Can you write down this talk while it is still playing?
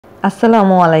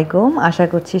আসসালামু আলাইকুম। আশা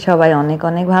করছি সবাই অনেক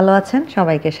অনেক ভালো আছেন।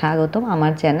 সবাইকে স্বাগতম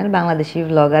আমার চ্যানেল বাংলাদেশি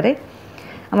ব্লগারে।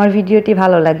 আমার ভিডিওটি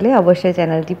ভালো লাগলে অবশ্যই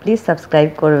চ্যানেলটি প্লিজ সাবস্ক্রাইব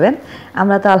করবেন।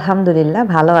 আমরা তো আলহামদুলিল্লাহ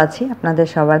ভালো আছি আপনাদের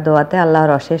সবার দোয়াতে,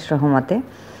 আল্লাহর অশেষ রহমতে।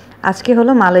 আজকে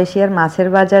হলো মালয়েশিয়ার মাছের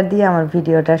বাজার দিয়ে আমার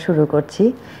ভিডিওটা শুরু করছি।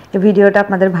 এই ভিডিওটা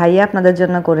আপনাদের ভাইয়া আপনাদের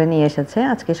জন্য করে নিয়ে এসেছে।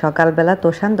 আজকে সকালবেলা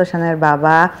তোষানের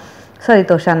বাবা,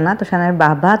 তোষানের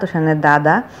বাবা, তোষানের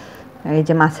দাদা এই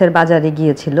যে মাছের বাজারে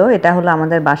গিয়েছিল। এটা হলো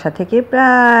আমাদের বাসা থেকে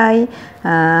প্রায়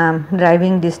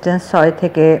ড্রাইভিং ডিস্টেন্স 6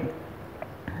 থেকে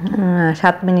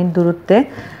 7 মিনিট দূরত্বে।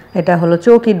 এটা হলো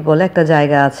চৌকিট বলে একটা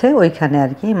জায়গা আছে, ওইখানে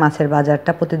আর কি মাছের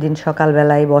বাজারটা প্রতিদিন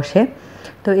সকালবেলায় বসে।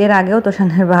 তো এর আগেও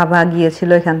তোষানের বাবা গিয়েছিল,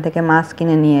 এখান থেকে মাছ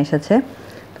কিনে নিয়ে এসেছে।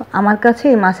 তো আমার কাছে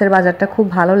এই মাছের বাজারটা খুব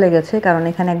ভালো লেগেছে, কারণ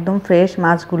এখানে একদম ফ্রেশ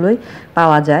মাছগুলোই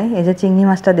পাওয়া যায়। এই যে চিংড়ি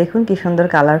মাছটা দেখুন কি সুন্দর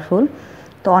কালারফুল।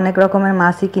 তো অনেক রকমের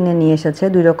মাছই কিনে নিয়ে এসেছে,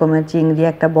 2 রকমের চিংড়ি,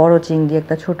 একটা বড় চিংড়ি,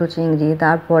 একটা ছোট চিংড়ি,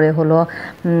 তারপরে হলো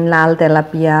লাল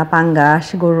তেলাপিয়া, পাঙ্গাস,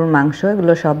 গরুর মাংস,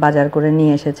 এগুলো সব বাজার করে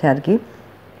নিয়ে এসেছে আর কি।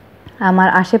 আমার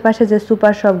আশেপাশে যে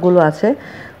সুপার শপগুলো আছে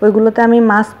ওইগুলোতে আমি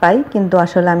মাছ পাই, কিন্তু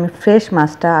আসলে আমি ফ্রেশ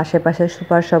মাছটা আশেপাশের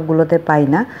সুপার শপগুলোতে পাই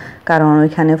না, কারণ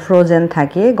ওইখানে ফ্রোজেন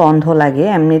থাকে, গন্ধ লাগে।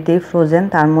 এমনিতেই ফ্রোজেন,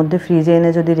 তার মধ্যে ফ্রিজে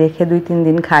এনে যদি রেখে 2-3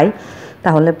 দিন খাই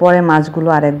তাহলে পরে মাছগুলো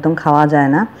আর একদম খাওয়া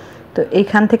যায় না। তো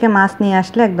এইখান থেকে মাছ নিয়ে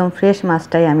আসলে একদম ফ্রেশ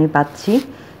মাছটাই আমি পাচ্ছি।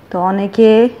 তো অনেকে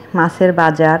মাছের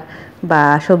বাজার বা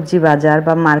সবজি বাজার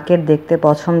বা মার্কেট দেখতে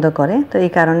পছন্দ করে, তো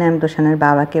এই কারণে আমি তোষানের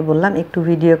বাবাকে বললাম একটু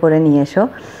ভিডিও করে নিয়ে এসো।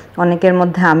 অনেকের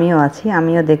মধ্যে আমিও আছি,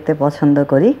 আমিও দেখতে পছন্দ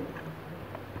করি।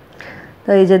 তো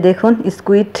এই যে দেখুন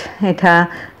স্কুইড, এটা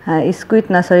স্কুইড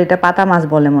না সরি, এটা পাতা মাছ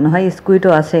বলে মনে হয়,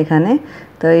 স্কুইডও আছে এখানে।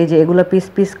 তো এই যে এগুলো পিস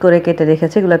পিস করে কেটে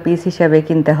রেখেছে, এগুলো পিস হিসাবে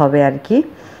কিনতে হবে আর কি।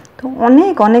 তো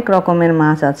অনেক অনেক রকমের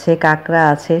মাছ আছে, কাঁকড়া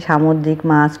আছে, সামুদ্রিক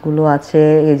মাছগুলো আছে,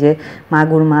 এই যে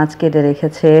মাগুর মাছ কেটে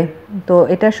রেখেছে। তো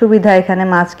এটা সুবিধা, এখানে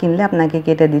মাছ কিনলে আপনাকে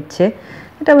কেটে দিচ্ছে।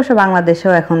 এটা অবশ্য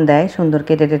বাংলাদেশেও এখন দেয়, সুন্দর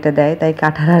কেটে টেটে দেয়, তাই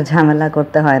কাটার আর ঝামেলা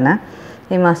করতে হয় না।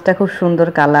 এই মাছটা খুব সুন্দর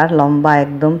কালার, লম্বা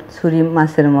একদম ছুরি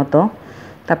মাছের মতো।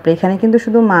 তারপরে এখানে কিন্তু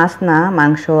শুধু মাছ না,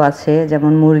 মাংস আছে,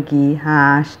 যেমন মুরগি,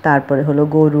 হাঁস, তারপরে হলো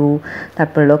গরু,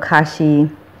 তারপরে হলো খাসি,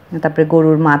 তারপরে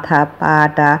গরুর মাথা,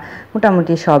 পাটা,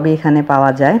 মোটামুটি সবই এখানে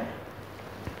পাওয়া যায়।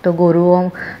 তো গরুও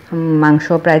মাংস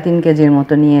প্রায় 3 কেজির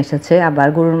মতো নিয়ে এসেছে। আবার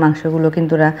গরুর মাংসগুলো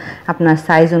কিন্তু আপনার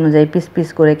সাইজ অনুযায়ী পিস পিস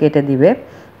করে কেটে দিবে।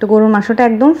 তো গরুর মাংসটা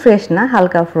একদম ফ্রেশ না,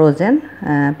 হালকা ফ্রোজেন।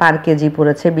 পার কেজি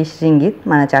পড়েছে 20 রিঙ্গিত,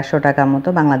 মানে 400 টাকা মতো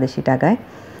বাংলাদেশি টাকায়।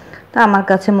 তো আমার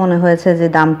কাছে মনে হয়েছে যে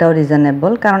দামটাও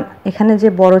রিজনেবল, কারণ এখানে যে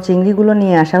বড় চিংড়িগুলো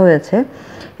নিয়ে আসা হয়েছে,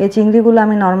 এই চিংড়িগুলো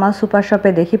আমি নর্মাল সুপার শপে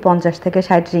দেখি 50 থেকে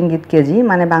 60 রিঙ্গিত কেজি,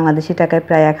 মানে বাংলাদেশি টাকায়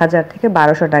প্রায় 1000 থেকে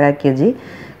 1200 টাকা কেজি।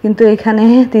 কিন্তু এখানে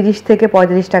 30 থেকে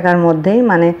 35 টাকার মধ্যেই,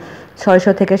 মানে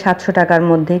 600 থেকে 700 টাকার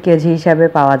মধ্যেই কেজি হিসাবে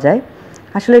পাওয়া যায়।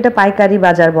 আসলে এটা পাইকারি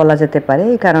বাজার বলা যেতে পারে,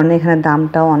 এই কারণে এখানে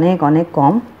দামটাও অনেক অনেক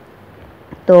কম।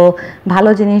 তো ভালো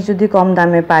জিনিস যদি কম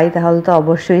দামে পাই তাহলে তো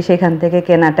অবশ্যই সেখান থেকে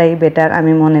কেনাটাই বেটার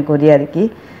আমি মনে করি আর কি।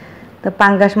 তো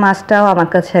পাঙ্গাস মাছটাও আমার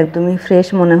কাছে একদমই ফ্রেশ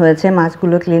মনে হয়েছে।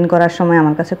 মাছগুলো ক্লিন করার সময়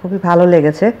আমার কাছে খুবই ভালো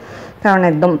লেগেছে, কারণ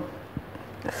একদম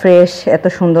ফ্রেশ, এত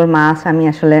সুন্দর মাছ আমি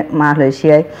আসলে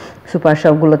মালয়েশিয়ায় সুপার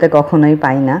শপগুলোতে কখনোই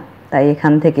পাই না, তাই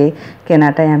এখান থেকে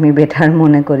কেনাটাই আমি বেটার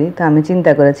মনে করি। তো আমি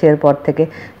চিন্তা করেছি এরপর থেকে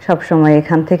সব সময়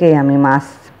এখান থেকেই আমি মাছ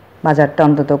বাজারটা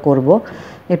অন্তত করব।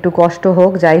 একটু কষ্ট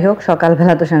হোক, যাই হোক,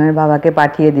 সকালবেলা তোষানের বাবাকে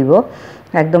পাঠিয়ে দিব।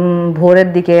 একদম ভোরের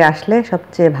দিকে আসলে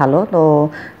সবচেয়ে ভালো। তো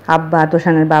আব্বা,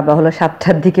 তোষানের বাবা হলো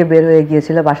 7টার দিকে বের হয়ে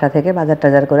গিয়েছিল বাসা থেকে, বাজার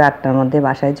টাজার করে 8টার মধ্যে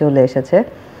বাসায় চলে এসেছে।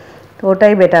 তো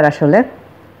ওটাই বেটার আসলে।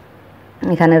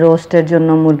 এখানে রোস্টের জন্য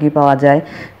মুরগি পাওয়া যায়,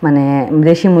 মানে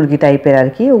দেশি মুরগি টাইপের আর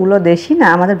কি। ওগুলো দেশি না,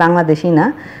 আমাদের বাংলাদেশি না,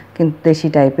 কিন্তু দেশি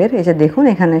টাইপের। এই যে দেখুন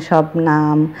এখানে সব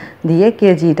নাম দিয়ে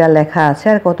কেজিটা লেখা আছে,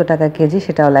 আর কত টাকা কেজি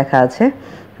সেটাও লেখা আছে।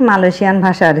 মালয়েশিয়ান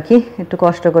ভাষা আর কি, একটু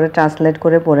কষ্ট করে ট্রান্সলেট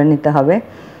করে পড়ে নিতে হবে।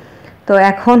 তো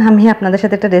এখন আমি আপনাদের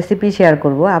সাথে একটা রেসিপি শেয়ার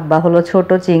করব। আব্বা হলো ছোট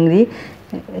চিংড়ি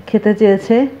খেতে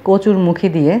চেয়েছে কচুর মুখি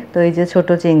দিয়ে। তো এই যে ছোট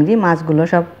চিংড়ি মাছগুলো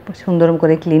সব সুন্দর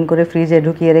করে ক্লিন করে ফ্রিজে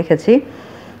ঢুকিয়ে রেখেছি।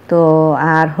 তো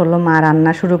আর হলো মা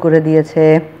রান্না শুরু করে দিয়েছে,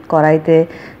 কড়াইতে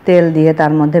তেল দিয়ে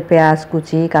তার মধ্যে পেঁয়াজ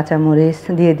কুচি, কাঁচামরিচ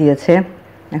দিয়ে দিয়েছে।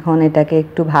 এখন এটাকে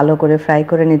একটু ভালো করে ফ্রাই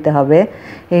করে নিতে হবে।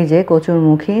 এই যে কচুর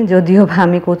মুখি, যদিও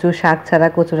আমি কচুর শাক ছাড়া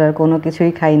কচুর আর কোনো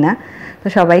কিছুই খাই না, তো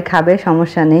সবাই খাবে,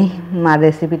 সমস্যা নেই। মার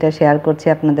রেসিপিটা শেয়ার করছি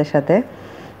আপনাদের সাথে।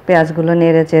 পেঁয়াজগুলো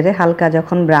নেড়ে চেড়ে হালকা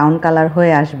যখন ব্রাউন কালার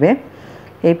হয়ে আসবে,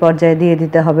 এই পর্যায়ে দিয়ে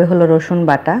দিতে হবে হলো রসুন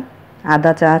বাটা।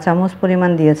 আদা চা চামচ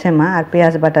পরিমাণ দিয়েছে মা, আর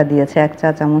পেঁয়াজ বাটা দিয়েছে 1 চা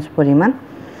চামচ পরিমাণ।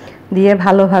 দিয়ে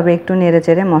ভালোভাবে একটু নেড়ে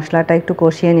চেড়ে মশলাটা একটু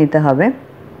কষিয়ে নিতে হবে।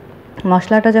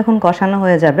 মশলাটা যখন কষানো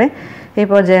হয়ে যাবে, এই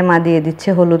পর্যায়ে মা দিয়ে দিচ্ছে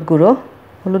হলুদ গুঁড়ো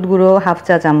 1/2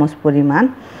 চা চামচ পরিমাণ।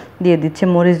 দিয়ে দিচ্ছে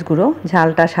মরিচ গুঁড়ো,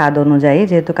 ঝালটা স্বাদ অনুযায়ী,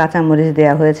 যেহেতু কাঁচা মরিচ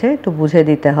দেওয়া হয়েছে একটু বুঝে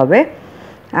দিতে হবে।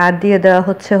 আর দিয়ে দেওয়া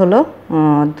হচ্ছে হলো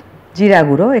জিরা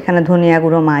গুঁড়ো, এখানে ধনিয়া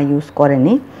গুঁড়ো মা ইউজ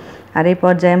করেনি। আর এই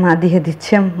পর্যায়ে মা দিয়ে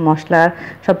দিচ্ছে মশলার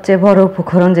সবচেয়ে বড়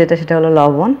উপকরণ যেটা, সেটা হলো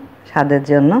লবণ স্বাদের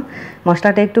জন্য।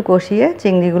 মশলাটা একটু কষিয়ে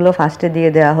চিংড়িগুলো ফার্স্টে দিয়ে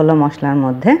দেওয়া হলো মশলার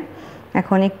মধ্যে।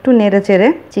 এখন একটু নেড়ে চেড়ে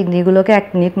চিংড়িগুলোকে 1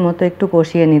 মিনিট মতো একটু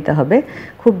কষিয়ে নিতে হবে।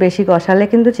 খুব বেশি কষালে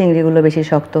কিন্তু চিংড়িগুলো বেশি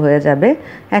শক্ত হয়ে যাবে,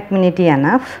 1 মিনিটই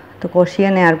এনাফ। তো কষিয়ে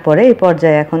নেওয়ার পরে এই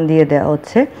পর্যায়ে এখন দিয়ে দেওয়া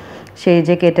হচ্ছে সেই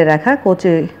যে কেটে রাখা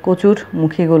কচুর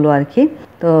মুখিগুলো আর কি।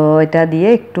 তো এটা দিয়ে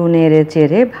একটু নেড়ে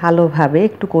চেড়ে ভালোভাবে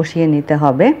একটু কষিয়ে নিতে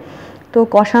হবে। তো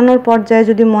কষানোর পর্যায়ে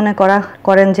যদি মনে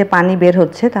করেন যে পানি বের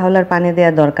হচ্ছে, তাহলে আর পানি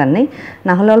দেওয়ার দরকার নেই,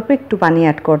 না হলে অল্প একটু পানি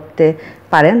অ্যাড করতে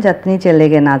পারেন যাতে নিচে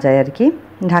লেগে না যায় আর কি।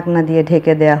 ঢাকনা দিয়ে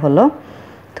ঢেকে দেয়া হলো।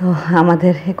 তো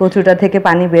আমাদের কচুটা থেকে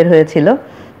পানি বের হয়েছিল,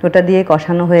 ওটা দিয়ে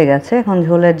কষানো হয়ে গেছে। এখন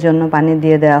ঝোলের জন্য পানি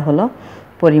দিয়ে দেওয়া হলো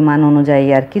পরিমাণ অনুযায়ী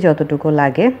আর কি, যতটুকু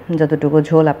লাগে, যতটুকু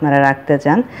ঝোল আপনারা রাখতে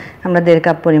চান। আমরা 1.5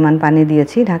 কাপ পরিমাণ পানি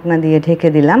দিয়েছি, ঢাকনা দিয়ে ঢেকে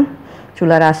দিলাম।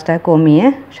 চুলার আঁচটা কমিয়ে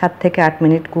 7 থেকে 8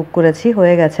 মিনিট কুক করেছি,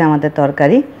 হয়ে গেছে আমাদের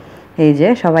তরকারি। এই যে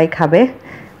সবাই খাবে।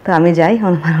 তো আমি যাই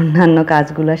আমার অন্যান্য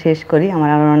কাজগুলো শেষ করি, আমার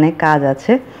আরও অনেক কাজ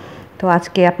আছে। তো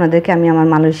আজকে আপনাদেরকে আমি আমার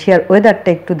মালয়েশিয়ার ওয়েদারটা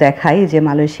একটু দেখাই, যে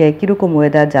মালয়েশিয়ায় কীরকম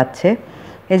ওয়েদার যাচ্ছে।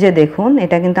 এই যে দেখুন,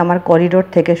 এটা কিন্তু আমার করিডোর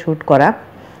থেকে শ্যুট করা।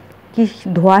 কি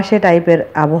ধোঁয়াশে টাইপের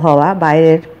আবহাওয়া,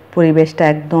 বাইরের পরিবেশটা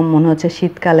একদম মনে হচ্ছে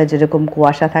শীতকালে যেরকম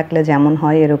কুয়াশা থাকলে যেমন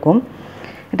হয় এরকম।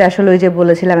 এটা আসলে ওই যে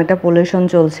বলেছিলাম একটা পলিউশন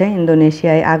চলছে,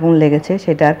 ইন্দোনেশিয়ায় আগুন লেগেছে,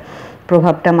 সেটার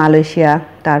প্রভাবটা মালয়েশিয়া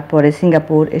তারপরে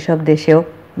সিঙ্গাপুর এসব দেশেও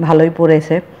ভালোই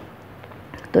পড়েছে।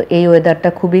 তো এই ওয়েদারটা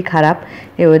খুবই খারাপ।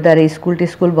 এই ওয়েদারে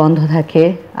স্কুল বন্ধ থাকে,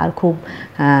 আর খুব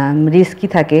রিস্কি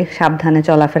থাকে, সাবধানে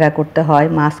চলাফেরা করতে হয়,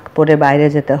 মাস্ক পরে বাইরে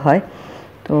যেতে হয়।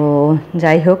 তো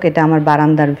যাই হোক, এটা আমার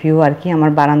বারান্দার ভিউ আর কি।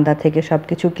 আমার বারান্দা থেকে সব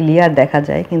কিছু ক্লিয়ার দেখা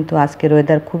যায়, কিন্তু আজকের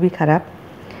ওয়েদার খুবই খারাপ,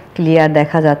 ক্লিয়ার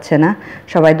দেখা যাচ্ছে না।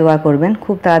 সবাই দোয়া করবেন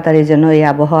খুব তাড়াতাড়ি যেন এই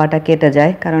আবহাওয়াটা কেটে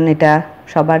যায়, কারণ এটা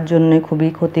সবার জন্যই খুবই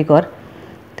ক্ষতিকর।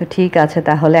 তো ঠিক আছে,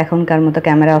 তাহলে এখনকার মতো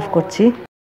ক্যামেরা অফ করছি।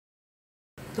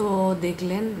 তো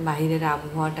দেখলেন বাইরের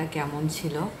আবহাওয়াটা কেমন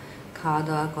ছিল। খাওয়া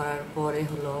দাওয়া করার পরে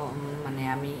হলো মানে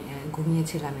আমি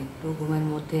ঘুমিয়েছিলাম একটু, ঘুমের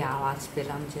মধ্যে আওয়াজ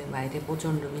পেলাম যে বাইরে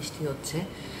প্রচণ্ড বৃষ্টি হচ্ছে।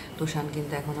 তুষান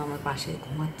কিন্তু এখন আমার পাশে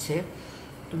ঘুমাচ্ছে।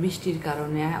 তো বৃষ্টির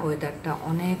কারণে ওয়েদারটা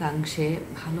অনেকাংশে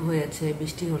ভালো হয়েছে,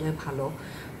 বৃষ্টি হলে ভালো।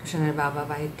 তুষানের বাবা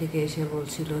বাইরে থেকে এসে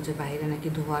বলছিল যে বাইরে নাকি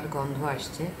ধোঁয়ার গন্ধ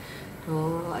আসছে। তো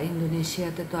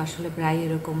ইন্দোনেশিয়াতে তো আসলে প্রায়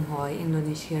এরকম হয়।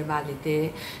 ইন্দোনেশিয়ার বালিতে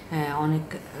অনেক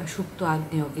সুপ্ত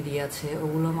আগ্নেয়গিরি আছে,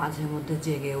 ওগুলো মাঝে মধ্যে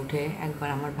জেগে ওঠে। একবার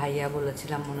আমার ভাইয়া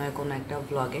বলেছিলাম মনে হয় কোনো একটা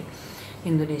ব্লগে,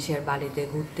 ইন্দোনেশিয়ার বালিতে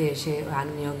ঘুরতে এসে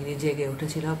আগ্নেয়গিরি জেগে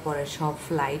উঠেছিল, পরে সব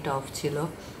ফ্লাইট অফ ছিল।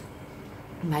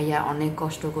 ভাইয়া অনেক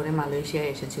কষ্ট করে মালয়েশিয়া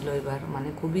এসেছিল এবার, মানে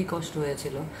খুবই কষ্ট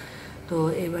হয়েছিল। তো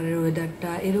এবারের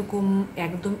ওয়েদারটা এরকম,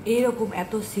 একদম এরকম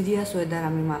এত সিরিয়াস ওয়েদার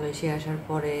আমি মালয়েশিয়া আসার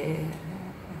পরে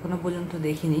এখনো পর্যন্ত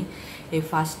দেখিনি। এই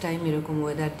ফার্স্ট টাইম এরকম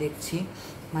ওয়েদার দেখছি।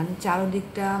 মানে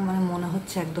চারদিকটা মানে মনে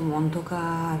হচ্ছে একদম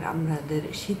অন্ধকার। আমাদের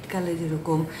শীতকালে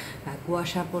যেরকম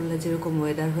কুয়াশা পড়লে যেরকম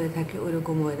ওয়েদার হয়ে থাকে,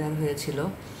 ওইরকম ওয়েদার হয়েছিল।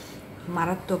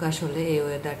 মারাত্মক আসলে এই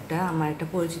ওয়েদারটা। আমার একটা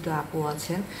পরিচিত আপু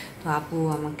আছেন, তো আপু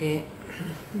আমাকে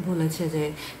বলেছে যে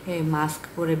মাস্ক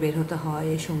পরে বের হতে হয়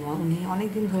এই সময়। উনি অনেক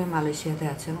দিন ধরে মালয়েশিয়াতে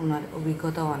আছেন, ওনার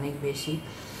অভিজ্ঞতাও অনেক বেশি।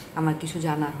 আমার কিছু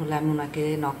জানার হলে আমি ওনাকে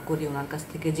নক করি, ওনার কাছ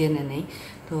থেকে জেনে নেই।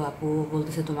 তো আপু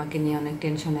বলতেছে তোমাকে নিয়ে অনেক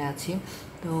টেনশনে আছি।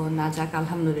 তো না যাক,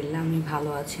 আলহামদুলিল্লাহ আমি ভালো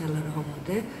আছি আল্লাহর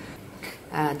রহমতে।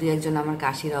 দু একজন আমার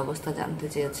কাশির অবস্থা জানতে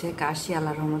চেয়েছে। কাশি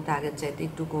আল্লাহর রহমতে আগের চাইতে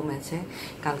একটু কমেছে।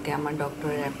 কালকে আমার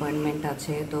ডক্টরের অ্যাপয়েন্টমেন্ট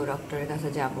আছে, তো ডক্টরের কাছে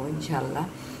যাব ইনশাল্লাহ।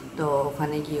 তো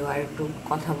ওখানে গিয়েও আর একটু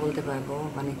কথা বলতে পারবো,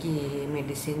 মানে কি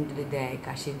মেডিসিন যদি দেয়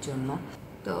কাশির জন্য।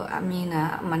 তো আমি না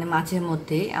মানে মাঝে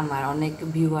মধ্যেই আমার অনেক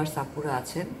ভিউয়ার্স আপুরা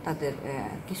আছেন, তাদের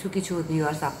কিছু কিছু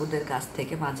ভিউয়ার্স আপুদের কাছ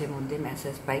থেকে মাঝে মধ্যে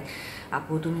মেসেজ পাই,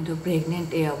 আপু তুমি তো প্রেগনেন্ট,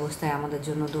 এই অবস্থায় আমাদের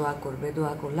জন্য দোয়া করবে,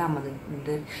 দোয়া করলে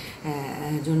আমাদের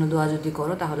জন্য দোয়া যদি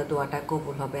করো তাহলে দোয়াটা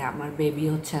কবুল হবে, আমার বেবি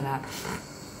হচ্ছে না।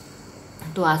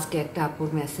 তো আজকে একটা আপুর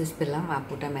মেসেজ পেলাম,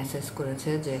 আপুটা মেসেজ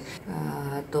করেছে যে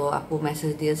তো আপু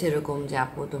মেসেজ দিয়েছে এরকম যে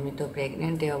আপু তুমি তো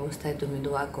প্রেগনেন্ট, এই অবস্থায় তুমি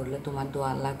দোয়া করলে তোমার দোয়া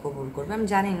আল্লাহ কবুল করবে। আমি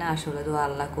জানি না আসলে দোয়া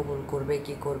আল্লাহ কবুল করবে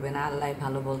কি করবে না, আল্লাহ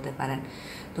ভালো বলতে পারেন।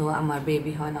 তো আমার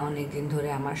বেবি হয় না অনেক দিন ধরে,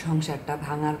 আমার সংসারটা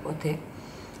ভাঙার পথে।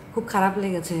 খুব খারাপ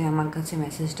লেগেছে আমার কাছে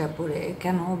মেসেজটা পড়ে।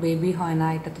 কেন বেবি হয় না,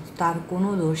 এটা তো তার কোনো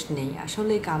দোষ নেই,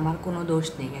 আসলে আমার কোনো দোষ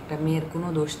নেই, একটা মেয়ের কোনো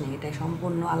দোষ নেই, এটা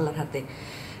সম্পূর্ণ আল্লাহর হাতে।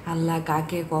 আল্লাহ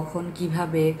কাকে কখন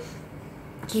কিভাবে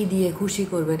কি দিয়ে খুশি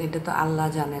করবেন এটা তো আল্লাহ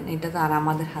জানেন, এটা তো আর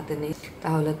আমাদের হাতে নেই।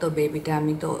 তাহলে তো বেবিটা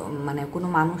আমি তো মানে কোনো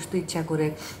মানুষ তো ইচ্ছা করে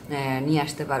নিয়ে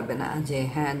আসতে পারবে না যে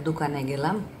হ্যাঁ দোকানে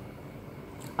গেলাম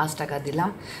 5 টাকা দিলাম,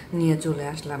 নিয়ে চলে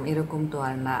আসলাম, এরকম তো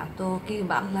আর না। তো কি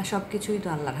আল্লাহ, সব কিছুই তো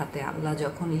আল্লাহর হাতে। আল্লাহ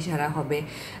যখন ইশারা হবে,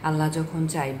 আল্লাহ যখন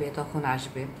চাইবে তখন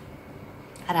আসবে।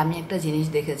 আর আমি একটা জিনিস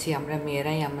দেখেছি, আমরা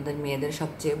মেয়েরাই আমাদের মেয়েদের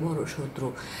সবচেয়ে বড় শত্রু।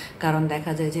 কারণ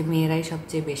দেখা যায় যে মেয়েরাই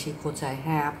সবচেয়ে বেশি খোঁচায়,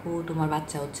 হ্যাঁ আপু তোমার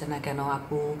বাচ্চা হচ্ছে না কেন,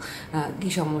 আপু কি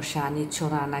সমস্যা, নিচ্ছ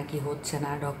না নাকি, হচ্ছে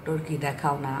না, ডক্টর কি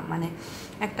দেখাও না। মানে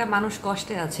একটা মানুষ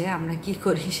কষ্টে আছে, আমরা কি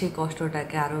করি সেই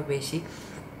কষ্টটাকে আরও বেশি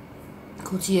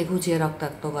খুঁচিয়ে খুঁচিয়ে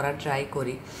রক্তাক্ত করার ট্রাই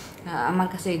করি। আমার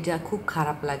কাছে এটা খুব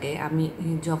খারাপ লাগে। আমি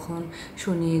যখন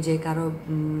শুনি যে কারো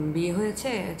বিয়ে হয়েছে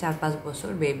 4-5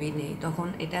 বছর, বেবি নেই, তখন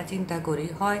এটা চিন্তা করি,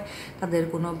 হয় তাদের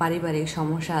কোনো পারিবারিক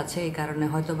সমস্যা আছে, এই কারণে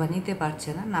হয়তো বা নিতে পারছে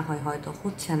না, না হয় হয়তো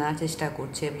হচ্ছে না, চেষ্টা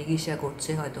করছে, চিকিৎসা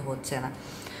করছে, হয়তো হচ্ছে না।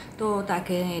 তো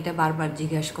তাকে এটা বারবার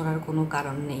জিজ্ঞাসা করার কোনো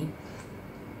কারণ নেই।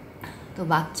 তো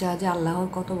বাচ্চা যে আল্লাহর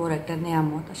কত বড় একটা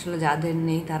নেয়ামত, আসলে যাদের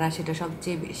নেই তারা সেটা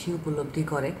সবচেয়ে বেশি উপলব্ধি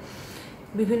করে।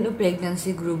 বিভিন্ন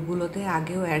প্রেগন্যান্সি গ্রুপগুলোতে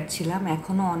আগেও অ্যাড ছিলাম,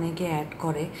 এখনও অনেকে অ্যাড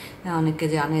করে, অনেকে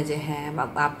জানে যে হ্যাঁ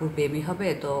আপুর বেবি হবে,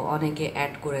 তো অনেকে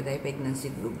অ্যাড করে দেয় প্রেগন্যান্সি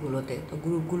গ্রুপগুলোতে। তো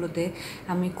গ্রুপগুলোতে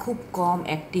আমি খুব কম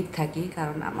অ্যাক্টিভ থাকি,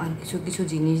 কারণ আমার কিছু কিছু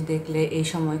জিনিস দেখলে এই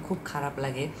সময় খুব খারাপ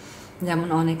লাগে। যেমন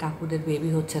অনেক আপুদের বেবি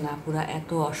হচ্ছে না, আপুরা এত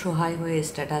অসহায় হয়ে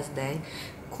স্ট্যাটাস দেয়,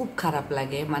 খুব খারাপ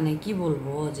লাগে। মানে কি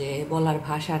বলবো, যে বলার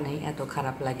ভাষা নেই, এত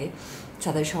খারাপ লাগে।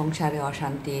 তাদের সংসারে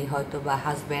অশান্তি, হয়তো বা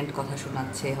হাজব্যান্ড কথা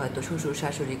শোনাচ্ছে, হয়তো শ্বশুর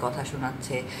শাশুড়ি কথা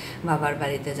শোনাচ্ছে, বাবার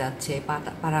বাড়িতে যাচ্ছে,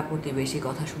 পাড়া প্রতিবেশী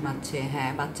কথা শোনাচ্ছে,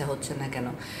 হ্যাঁ বাচ্চা হচ্ছে না কেন।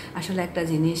 আসলে একটা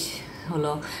জিনিস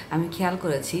হলো, আমি খেয়াল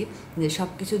করেছি যে সব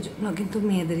কিছুর জন্য কিন্তু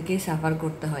মেয়েদেরকেই সাফার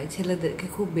করতে হয়, ছেলেদেরকে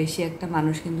খুব বেশি একটা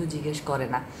মানুষ কিন্তু জিজ্ঞেস করে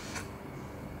না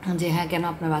যে হ্যাঁ কেন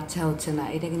আপনার বাচ্চা হচ্ছে না,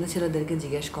 এটা কিন্তু ছেলেদেরকে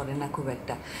জিজ্ঞেস করে না খুব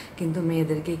একটা। কিন্তু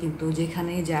মেয়েদেরকে কিন্তু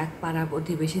যেখানেই যাক, পাড়া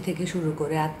প্রতিবেশী থেকে শুরু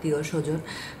করে আত্মীয় স্বজন,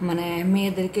 মানে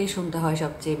মেয়েদেরকেই শুনতে হয়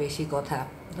সবচেয়ে বেশি কথা।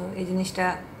 তো এই জিনিসটা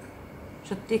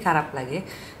সত্যি খারাপ লাগে,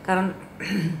 কারণ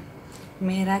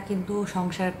মেয়েরা কিন্তু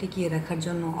সংসার টিকিয়ে রাখার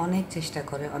জন্য অনেক চেষ্টা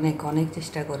করে, অনেক অনেক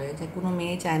চেষ্টা করে, যে কোনো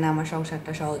মেয়ে চায় না আমার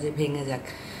সংসারটা সহজে ভেঙে যাক।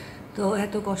 তো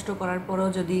এত কষ্ট করার পরেও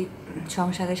যদি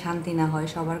সংসারে শান্তি না হয়,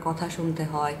 সবার কথা শুনতে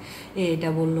হয়, এটা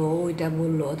বললো ওইটা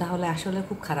বললো, তাহলে আসলে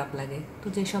খুব খারাপ লাগে। তো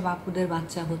যেসব আপুদের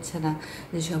বাচ্চা হচ্ছে না,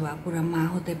 যেসব আপুরা মা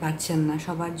হতে পারছেন না,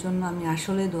 সবার জন্য আমি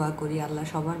আসলে দোয়া করি, আল্লাহ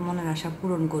সবার মনের আশা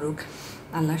পূরণ করুক,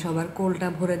 আল্লাহ সবার কোলটা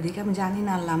ভরে দিক। আমি জানি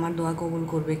না আল্লাহ আমার দোয়া কবুল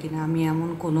করবে কিনা, আমি এমন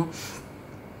কোনো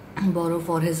বড়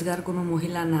পরহেজগার কোনো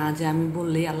মহিলা না যে আমি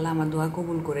বললেই আল্লাহ আমার দোয়া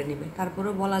কবুল করে নেবে।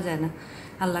 তারপরেও বলা যায় না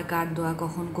আল্লাহ কার দোয়া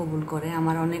কখন কবুল করে।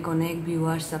 আমার অনেক অনেক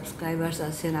ভিউয়ার্স, সাবস্ক্রাইবার্স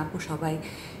আছেন, আপু সবাই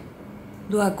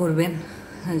দোয়া করবেন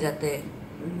যাতে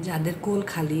যাদের কোল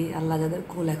খালি, আল্লাহ যাদের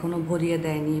কোল এখনও ভরিয়ে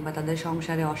দেয়নি, বা তাদের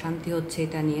সংসারে অশান্তি হচ্ছে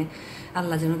এটা নিয়ে,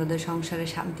 আল্লাহ যেন তাদের সংসারে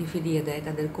শান্তি ফিরিয়ে দেয়,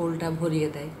 তাদের কোলটা ভরিয়ে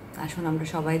দেয়। আসুন আমরা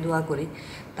সবাই দোয়া করি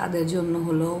তাদের জন্য।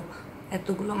 হলো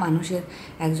এতগুলো মানুষের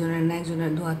একজনের না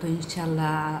একজনের দোয়া তো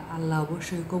ইনশাআল্লাহ আল্লাহ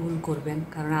অবশ্যই কবুল করবেন,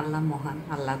 কারণ আল্লাহ মহান,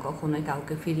 আল্লাহ কখনোই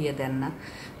কাউকে ফিরিয়ে দেন না,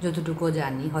 যতটুকু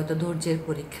জানি। হয়তো ধৈর্যের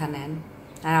পরীক্ষা নেন,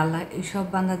 আর আল্লাহ এইসব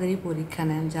বান্দাদেরই পরীক্ষা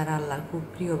নেন যারা আল্লাহর খুব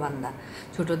প্রিয় বান্দা।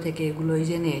 ছোট থেকে এগুলোই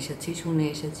জেনে এসেছি, শুনে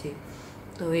এসেছি।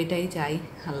 তো এটাই চাই,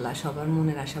 আল্লাহ সবার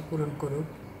মনের আশা পূরণ করুক।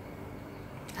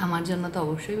 আমার জন্য তো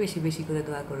অবশ্যই বেশি বেশি করে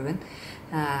দোয়া করবেন,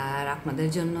 আর আপনাদের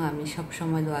জন্য আমি সব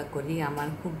সময় দোয়া করি। আমার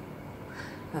খুব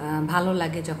ভালো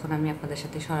লাগে যখন আমি আপনাদের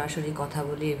সাথে সরাসরি কথা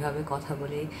বলি, এভাবে কথা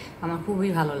বলি, আমার খুবই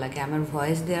ভালো লাগে। আমার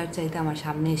ভয়েস দেওয়ার চাইতে আমার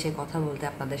সামনে এসে কথা বলতে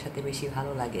আপনাদের সাথে বেশি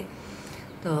ভালো লাগে।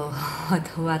 তো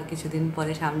হয়তো আর কিছুদিন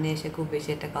পরে সামনে এসে খুব বেশি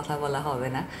একটা কথা বলা হবে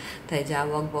না, তাই যা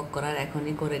বক বক করার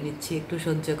এখনই করে নিচ্ছি, একটু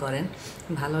সহ্য করেন।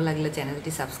 ভালো লাগলে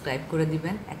চ্যানেলটি সাবস্ক্রাইব করে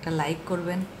দিবেন, একটা লাইক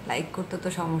করবেন, লাইক করতে তো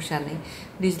সমস্যা নেই,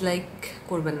 ডিসলাইক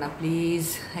করবেন না প্লিজ,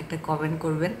 একটা কমেন্ট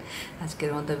করবেন।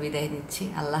 আজকের মতো বিদায় নিচ্ছি,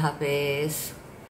 আল্লাহ হাফেজ।